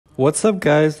What's up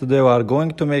guys, today we are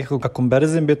going to make a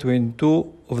comparison between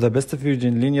two of the best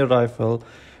fusion linear rifle,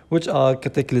 which are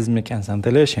Cataclysmic and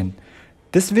Scintillation.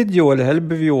 This video will help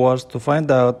viewers to find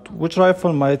out which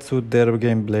rifle might suit their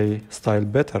gameplay style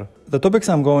better. The topics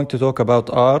I'm going to talk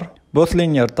about are both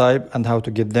linear type and how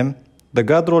to get them, the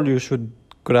Godroll you should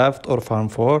craft or farm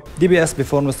for, Dps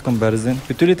Peformance comparison,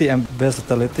 utility and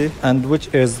versatility, and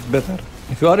which is better.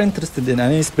 If you are interested in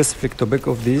any specific topic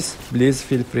of these, please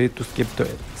feel free to skip to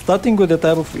it. Starting with the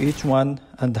type of each one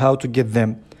and how to get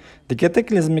them. The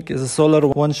Cataclysmic is a solar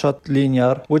one-shot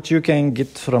linear which you can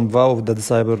get from Vow of the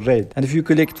Disciple raid. And if you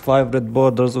collect 5 red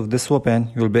borders of this weapon,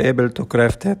 you will be able to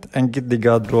craft it and get the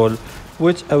Godroll,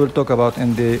 which I will talk about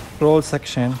in the roll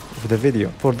section of the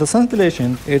video. For the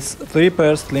Scintillation, it's 3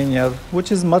 burst linear,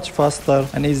 which is much faster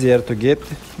and easier to get.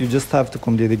 You just have to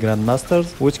complete the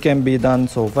Grandmasters, which can be done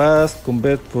so fast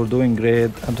compared for doing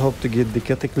raid, and hope to get the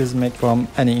Cataclysmic from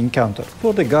any encounter.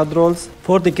 For the Godrolls,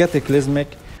 for the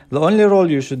Cataclysmic, the only roll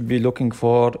you should be looking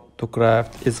for to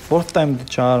craft is 4th time the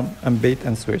charm and bait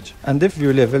and switch. And if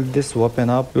you level this weapon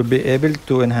up, you'll be able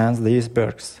to enhance these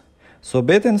perks. So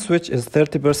bait and switch is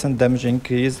 30% damage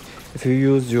increase if you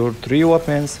use your 3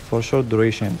 weapons for short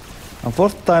duration. And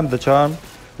 4th time the charm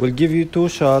will give you 2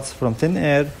 shots from thin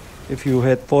air if you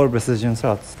hit 4 precision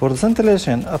shots. For the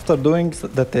Scintillation, after doing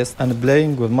the test and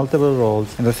playing with multiple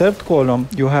rolls, in the 3rd column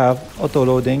you have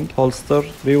auto-loading, holster,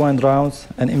 rewind rounds,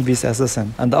 and invis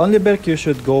assassin. And the only perk you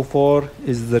should go for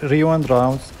is the rewind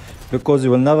rounds, because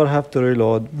you will never have to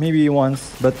reload, maybe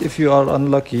once, but if you are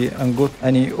unlucky and got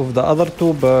any of the other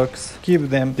 2 perks, keep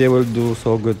them, they will do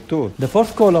so good too. The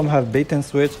 4th column have bait and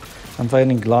switch and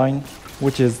firing line,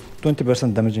 which is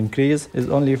 20% damage increase, is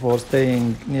only for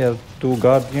staying near 2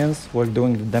 guardians while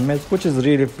doing the damage, which is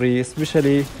really free,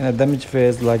 especially in a damage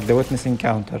phase like the witness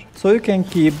encounter. So you can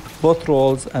keep both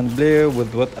rolls and play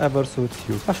with whatever suits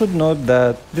you. I should note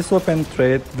that this weapon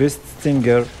trait, Vest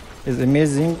Stinger, is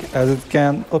amazing as it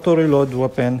can auto-reload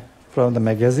weapon from the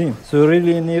magazine. So you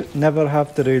really never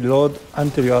have to reload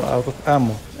until you are out of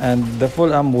ammo. And the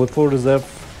full ammo with full reserve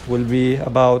will be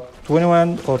about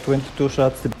 21 or 22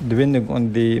 shots depending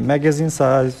on the magazine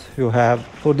size you have.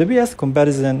 For the Dps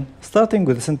comparison, starting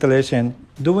with Scintillation,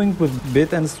 doing with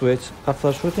bait and switch,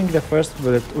 after shooting the first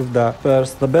bullet with the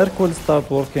burst, the perk will start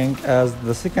working as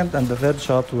the 2nd and the 3rd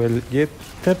shot will get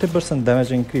 30%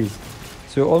 damage increase.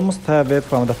 So you almost have it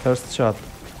from the 1st shot.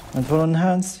 And for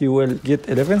enhance, you will get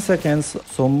 11 seconds,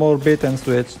 so more bait and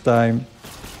switch time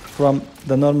from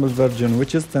the normal version,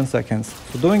 which is 10 seconds.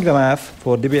 So doing the math,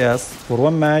 for DPS, for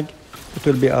 1 mag, it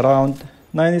will be around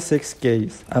 96k.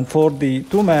 And for the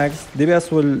 2 mags, DPS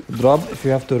will drop if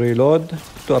you have to reload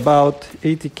to about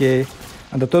 80k,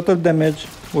 and the total damage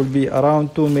will be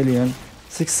around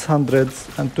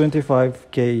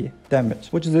 2,625k damage,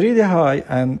 which is really high,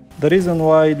 and the reason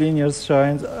why linears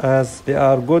shines as they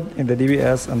are good in the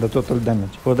DPS and the total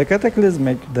damage. For the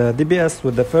Cataclysmic, the DPS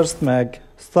with the 1st mag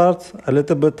starts a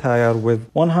little bit higher with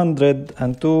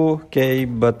 102k,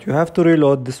 but you have to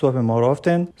reload this weapon more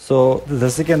often. So the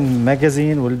 2nd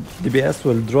magazine DPS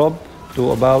will drop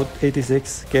to about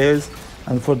 86k,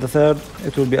 and for the 3rd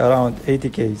it will be around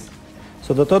 80k.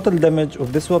 So the total damage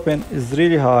of this weapon is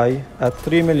really high at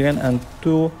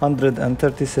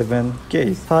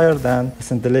 3,237k, higher than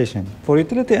Scintillation. For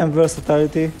utility and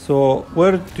versatility, so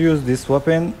where to use this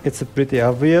weapon, it's pretty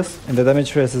obvious in the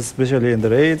damage phases, especially in the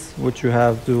raids, which you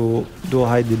have to do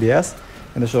high DPS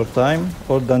in a short time,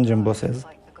 or dungeon bosses,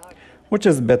 which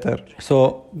is better.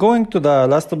 So going to the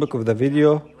last topic of the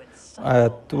video,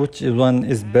 which one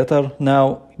is better.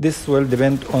 Now this will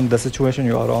depend on the situation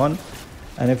you are on,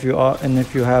 and if you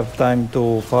have time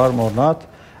to farm or not.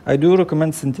 I do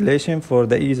recommend Scintillation for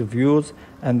the ease of use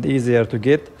and easier to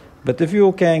get, but if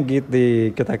you can get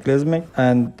the Cataclysmic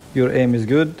and your aim is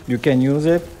good, you can use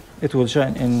it. It will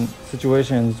shine in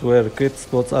situations where crit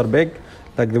spots are big,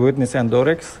 like the Witness and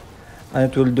Oryx,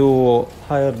 and it will do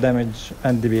higher damage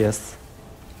and DPS.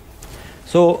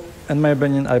 So in my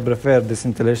opinion, I prefer the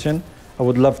Scintillation. I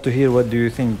would love to hear what do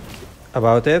you think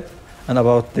about it and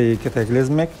about the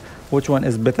Cataclysmic. Which one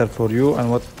is better for you and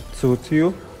what suits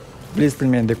you? Please tell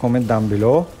me in the comment down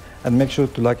below, and make sure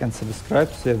to like and subscribe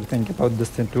to see everything about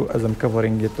Destiny 2 as I'm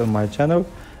covering it on my channel.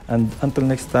 And until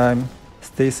next time,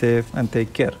 stay safe and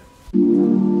take care.